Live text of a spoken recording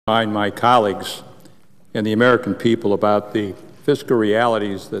remind my colleagues and the American people about the fiscal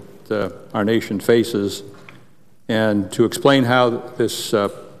realities that our nation faces, and to explain how this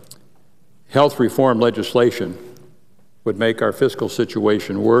health reform legislation would make our fiscal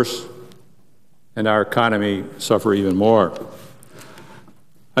situation worse and our economy suffer even more.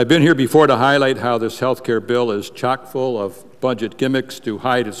 I've been here before to highlight how this health care bill is chock full of budget gimmicks to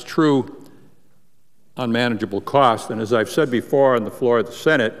hide its true unmanageable cost. And as I've said before on the floor of the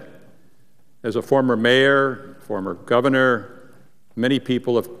Senate, as a former mayor, former governor, many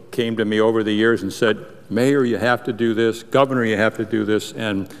people have came to me over the years and said, Mayor, you have to do this, Governor, you have to do this,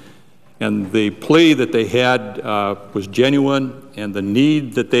 and the plea that they had was genuine, and the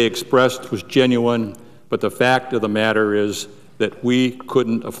need that they expressed was genuine, but the fact of the matter is that we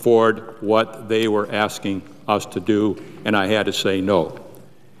couldn't afford what they were asking us to do, and I had to say no.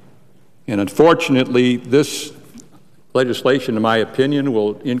 And unfortunately, this legislation, in my opinion,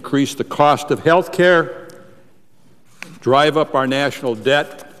 will increase the cost of health care, drive up our national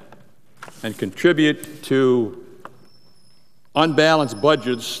debt, and contribute to unbalanced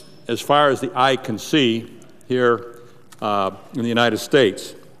budgets as far as the eye can see here in the United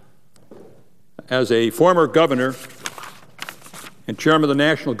States. As a former governor and chairman of the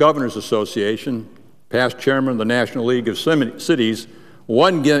National Governors Association, past chairman of the National League of Cities,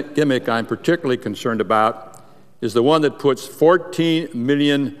 one gimmick I'm particularly concerned about is the one that puts 14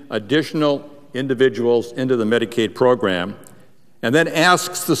 million additional individuals into the Medicaid program and then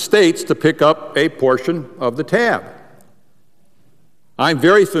asks the states to pick up a portion of the tab. I'm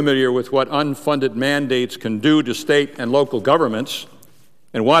very familiar with what unfunded mandates can do to state and local governments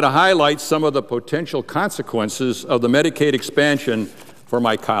and want to highlight some of the potential consequences of the Medicaid expansion for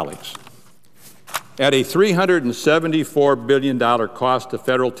my colleagues. At a $374 billion cost to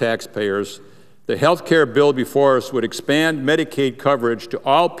federal taxpayers, the health care bill before us would expand Medicaid coverage to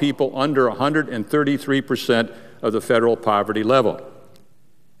all people under 133% of the federal poverty level.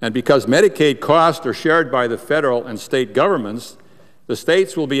 And because Medicaid costs are shared by the federal and state governments, the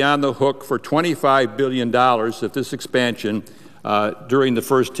states will be on the hook for $25 billion of this expansion during the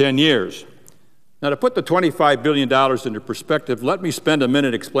first 10 years. Now, to put the $25 billion into perspective, let me spend a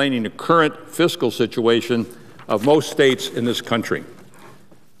minute explaining the current fiscal situation of most states in this country.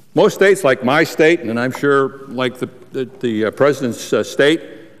 Most states, like my state, and I'm sure like the President's state,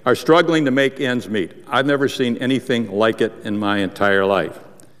 are struggling to make ends meet. I've never seen anything like it in my entire life.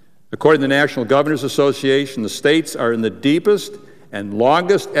 According to the National Governors Association, the states are in the deepest and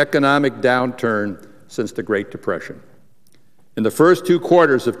longest economic downturn since the Great Depression. In the first 2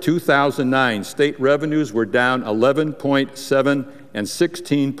 quarters of 2009, state revenues were down 11.7% and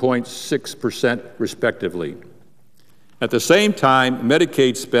 16.6% respectively. At the same time,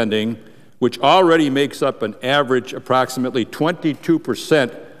 Medicaid spending, which already makes up an average approximately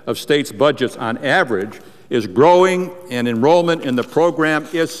 22% of states' budgets on average, is growing, and enrollment in the program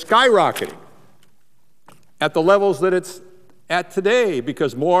is skyrocketing at the levels that it's at today,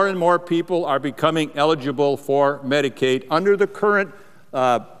 because more and more people are becoming eligible for Medicaid under the current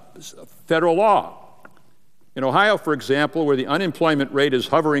federal law. In Ohio, for example, where the unemployment rate is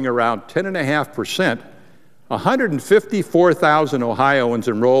hovering around 10.5%, 154,000 Ohioans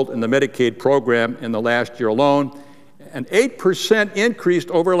enrolled in the Medicaid program in the last year alone, an 8% increase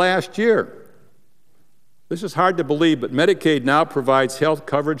over last year. This is hard to believe, but Medicaid now provides health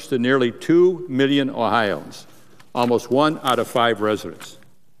coverage to nearly 2 million Ohioans, almost 1 out of 5 residents.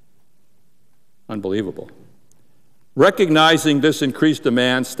 Unbelievable. Recognizing this increased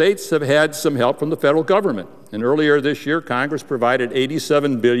demand, states have had some help from the federal government. And earlier this year, Congress provided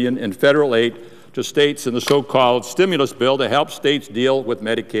 $87 billion in federal aid to states in the so-called stimulus bill to help states deal with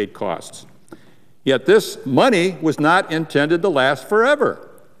Medicaid costs. Yet this money was not intended to last forever.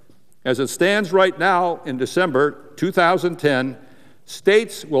 As it stands right now in December 2010,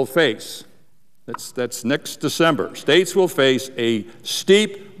 states will face, that's next December, states will face a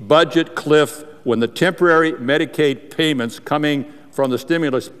steep budget cliff when the temporary Medicaid payments coming from the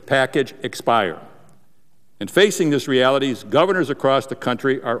stimulus package expire. And facing this reality, governors across the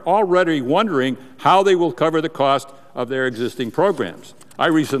country are already wondering how they will cover the cost of their existing programs. I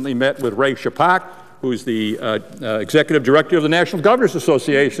recently met with Ray Shapak, who's the executive director of the National Governors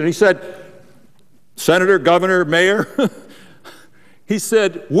Association. He said, Senator, Governor, Mayor, he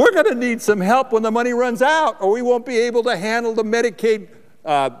said, we're going to need some help when the money runs out, or we won't be able to handle the Medicaid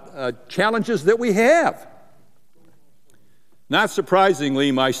challenges that we have. Not surprisingly,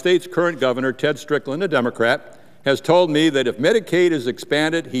 my state's current governor, Ted Strickland, a Democrat, has told me that if Medicaid is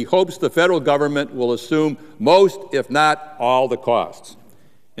expanded, he hopes the federal government will assume most, if not all, the costs.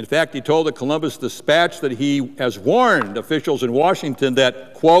 In fact, he told the Columbus Dispatch that he has warned officials in Washington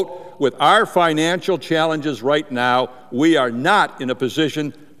that, quote, with our financial challenges right now, we are not in a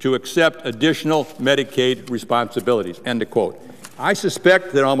position to accept additional Medicaid responsibilities, end of quote. I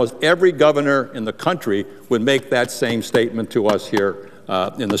suspect that almost every governor in the country would make that same statement to us here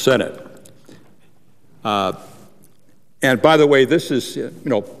in the Senate. And by the way, this is,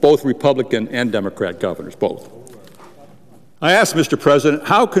 both Republican and Democrat governors, both. I asked Mr. President,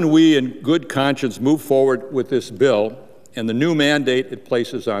 how can we in good conscience move forward with this bill and the new mandate it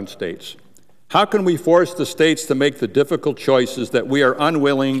places on states? How can we force the states to make the difficult choices that we are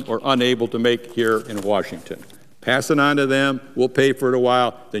unwilling or unable to make here in Washington? Pass it on to them, we'll pay for it a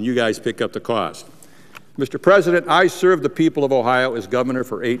while, then you guys pick up the cost. Mr. President, I served the people of Ohio as governor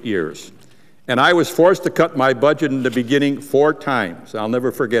for 8 years, and I was forced to cut my budget in the beginning 4 times. I'll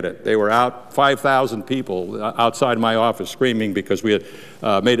never forget it. They were out, 5,000 people outside my office screaming because we had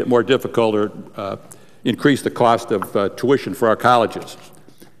made it more difficult or increased the cost of tuition for our colleges.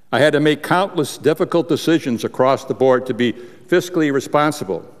 I had to make countless difficult decisions across the board to be fiscally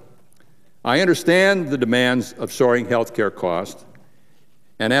responsible. I understand the demands of soaring health care costs,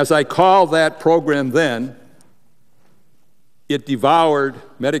 and as I called that program then,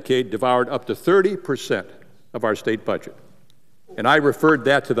 Medicaid devoured up to 30% of our state budget. And I referred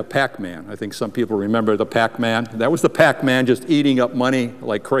that to the Pac-Man. I think some people remember the Pac-Man. That was the Pac-Man just eating up money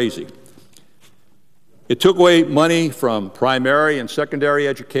like crazy. It took away money from primary and secondary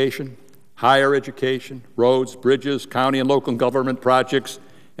education, higher education, roads, bridges, county and local government projects,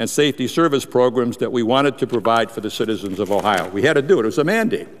 and safety service programs that we wanted to provide for the citizens of Ohio. We had to do it. It was a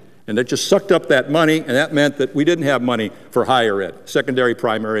mandate. And it just sucked up that money, and that meant that we didn't have money for higher ed, secondary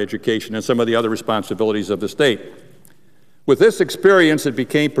primary education, and some of the other responsibilities of the state. With this experience, I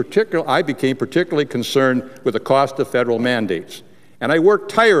became particularly concerned with the cost of federal mandates. And I worked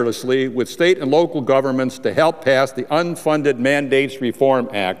tirelessly with state and local governments to help pass the Unfunded Mandates Reform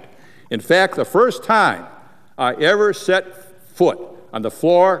Act. In fact, the first time I ever set foot on the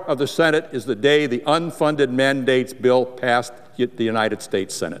floor of the Senate is the day the Unfunded Mandates Bill passed the United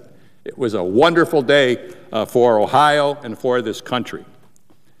States Senate. It was a wonderful day for Ohio and for this country.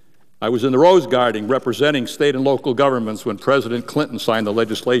 I was in the Rose Garden representing state and local governments when President Clinton signed the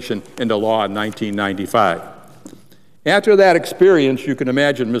legislation into law in 1995. After that experience, you can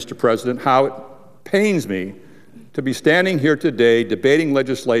imagine, Mr. President, how it pains me to be standing here today debating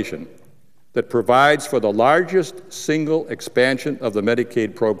legislation that provides for the largest single expansion of the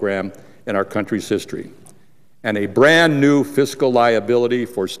Medicaid program in our country's history, and a brand new fiscal liability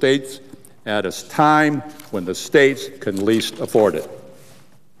for states at a time when the states can least afford it.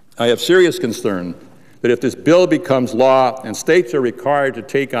 I have serious concern that if this bill becomes law and states are required to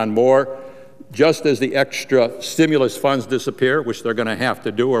take on more, just as the extra stimulus funds disappear, which they're going to have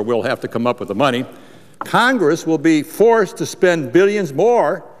to do or we'll have to come up with the money, Congress will be forced to spend billions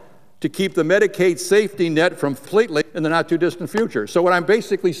more to keep the Medicaid safety net from completely in the not-too-distant future. So what I'm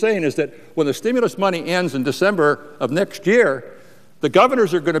basically saying is that when the stimulus money ends in December of next year, the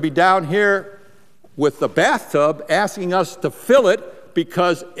governors are going to be down here with the bathtub asking us to fill it,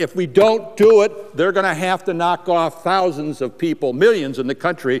 because if we don't do it, they're going to have to knock off thousands of people, millions in the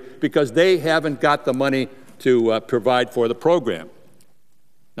country, because they haven't got the money to provide for the program.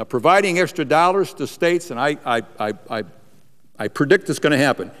 Now, providing extra dollars to states, and I predict it's going to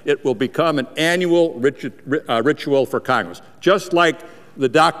happen. It will become an annual ritual for Congress, just like the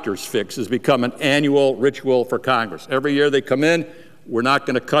doctor's fix has become an annual ritual for Congress. Every year they come in, we're not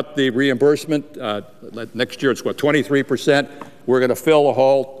going to cut the reimbursement. Next year it's what, 23%. We're going to fill the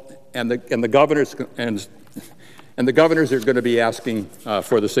hole, and the governors are going to be asking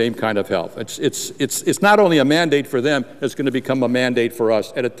for the same kind of help. It's not only a mandate for them; it's going to become a mandate for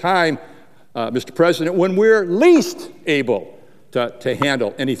us at a time, Mr. President, when we're least able to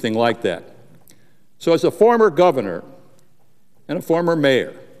handle anything like that. So as a former governor and a former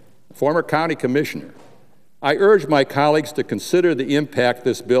mayor, a former county commissioner, I urge my colleagues to consider the impact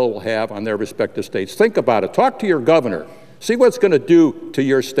this bill will have on their respective states. Think about it. Talk to your governor. See what it's going to do to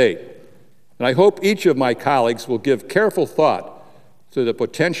your state. And I hope each of my colleagues will give careful thought to the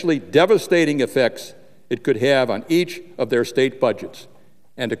potentially devastating effects it could have on each of their state budgets,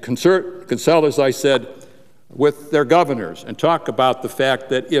 and to consult, as I said, with their governors and talk about the fact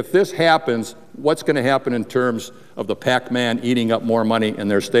that if this happens, what's going to happen in terms of the Pac-Man eating up more money in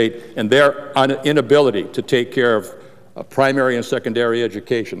their state and their inability to take care of primary and secondary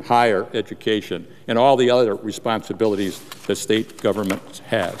education, higher education, and all the other responsibilities that state government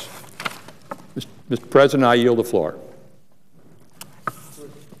has. Mr. President, I yield the floor.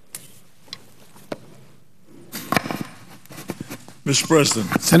 Mr.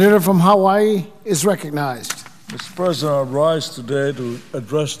 President. Senator from Hawaii is recognized. Mr. President, I rise today to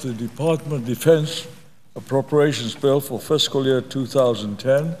address the Department of Defense Appropriations Bill for fiscal year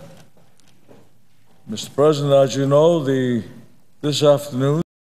 2010. Mr. President, as you know, this afternoon,